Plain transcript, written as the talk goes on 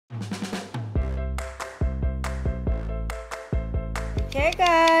Okay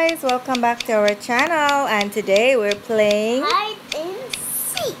guys, welcome back to our channel, and today we're playing hide and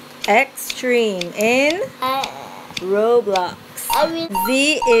seek Extreme in Roblox.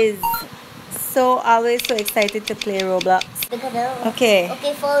 Z is always so excited to play Roblox. Okay.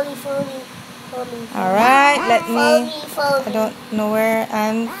 Okay, follow me. Alright, let me. Follow me. I don't know where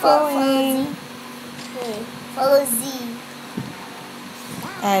I'm going. Follow Z.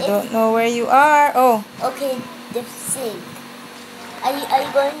 I don't know where you are. Oh. Okay, the sink. Are you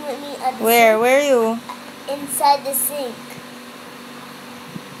going with me at the Where? sink? Where are you? Inside the sink.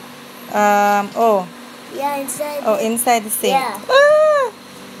 Oh. Yeah, inside. Oh, inside the sink. Yeah. Ah!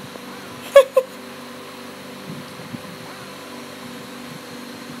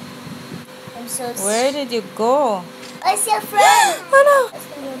 I'm so Where did you go? I see a friend. Oh no.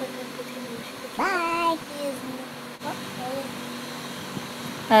 Bye.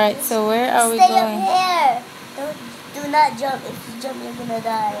 Alright, so where are we Stay going? up here. Do not jump. If you jump, you're gonna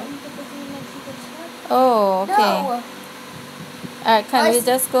die. Oh, okay. No. Alright, can we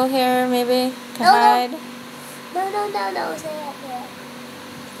just go here maybe to hide? No. Stay up here.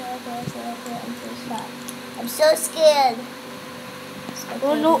 Stay up here. I'm so scared. I'm so scared.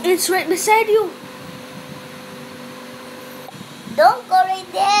 Oh no, it's right beside you. Don't go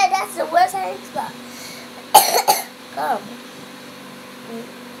right there. That's the worst hiding spot. Come.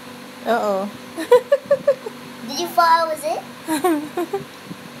 Uh-oh. Did you fall? Was it?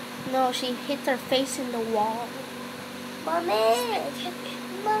 No, she hit her face in the wall. Mommy,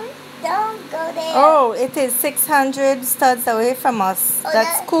 don't go there. Oh, it is 600 studs away from us. Oh,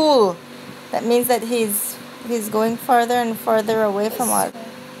 That's cool. That means that he's going further and further away from us.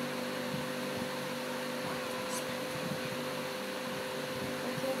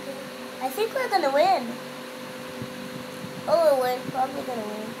 I think we're gonna win. Oh, we're probably gonna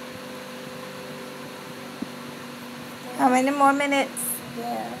win. How many more minutes?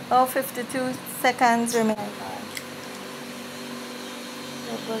 Yeah. Oh, 52 seconds remaining.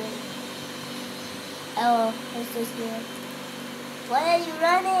 Oh, I'm so scared. Why are you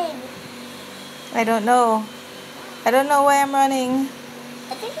running? I don't know. I don't know why I'm running.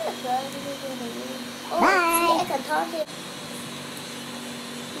 I think I'm running. Oh, bye. See, I can talk it.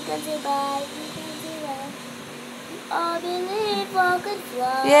 You can say bye. You can say bye. I believe I could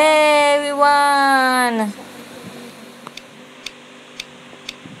fly. Yay, we won!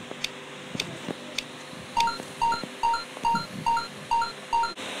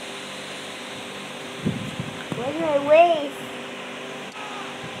 Where do I wave?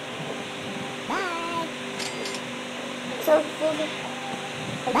 Bye. So good.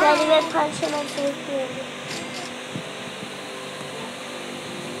 I can't even punch him. I'm so scared.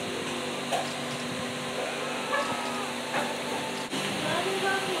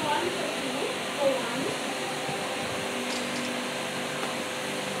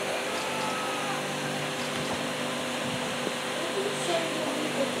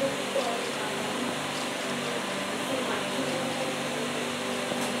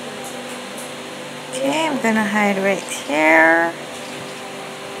 Okay, I'm gonna hide right here.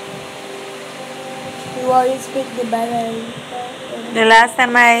 You always pick the battery. The last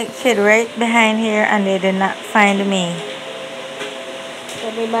time I hid right behind here and they did not find me.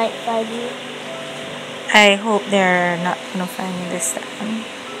 So they might find you. I hope they're not gonna find me this time.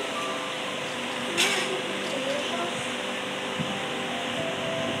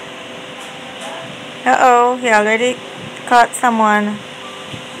 Uh-oh, he already caught someone.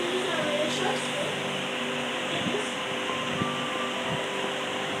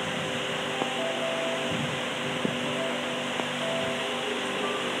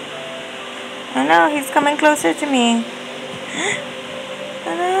 Oh no, he's coming closer to me.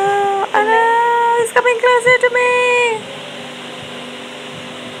 Oh no, he's coming closer to me.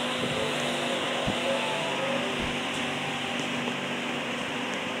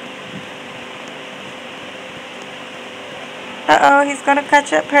 Uh-oh, he's gonna catch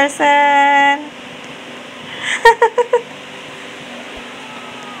that person.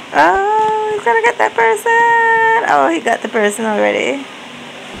 Oh, he's gonna get that person. Oh, he got the person already.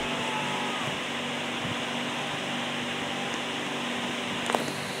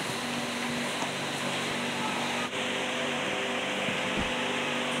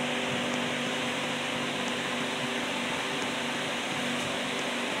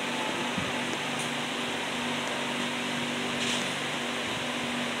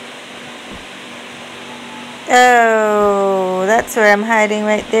 Oh, that's where I'm hiding,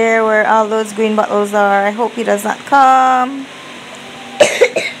 right there where all those green bottles are. I hope he does not come.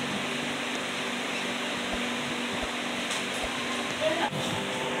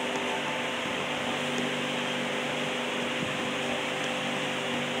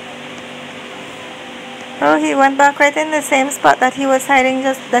 Oh, he went back right in the same spot that he was hiding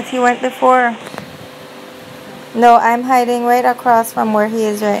just that he went before. No, I'm hiding right across from where he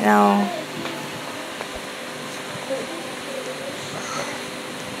is right now.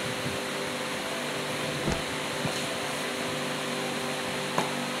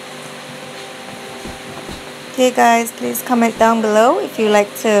 Okay guys, please comment down below if you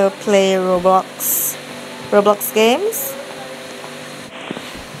like to play Roblox games.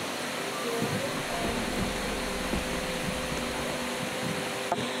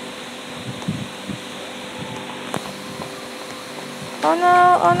 Oh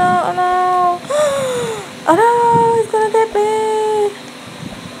no, oh no, oh no. Oh no, he's gonna get me.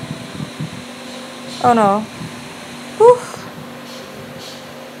 Oh no. Whew.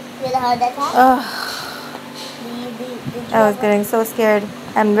 With a heart attack? I was getting so scared.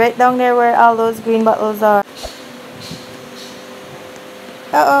 I'm right down there where all those green bottles are.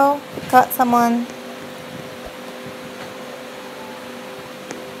 Uh-oh, it caught someone.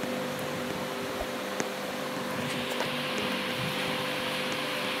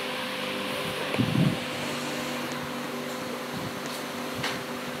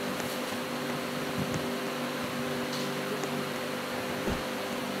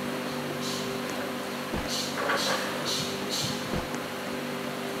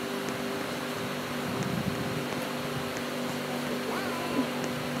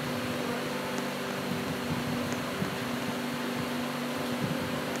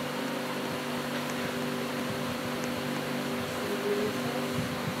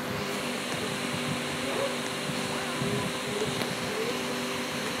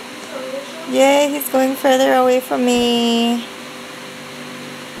 Yay, he's going further away from me.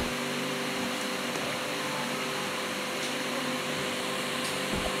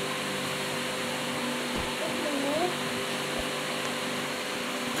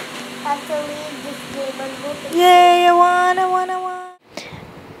 Have to leave this game and go to Yay, I won.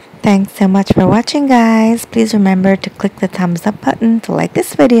 Thanks so much for watching guys. Please remember to click the thumbs up button to like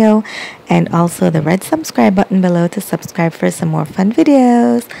this video and also the red subscribe button below to subscribe for some more fun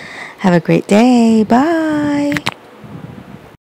videos. Have a great day. Bye.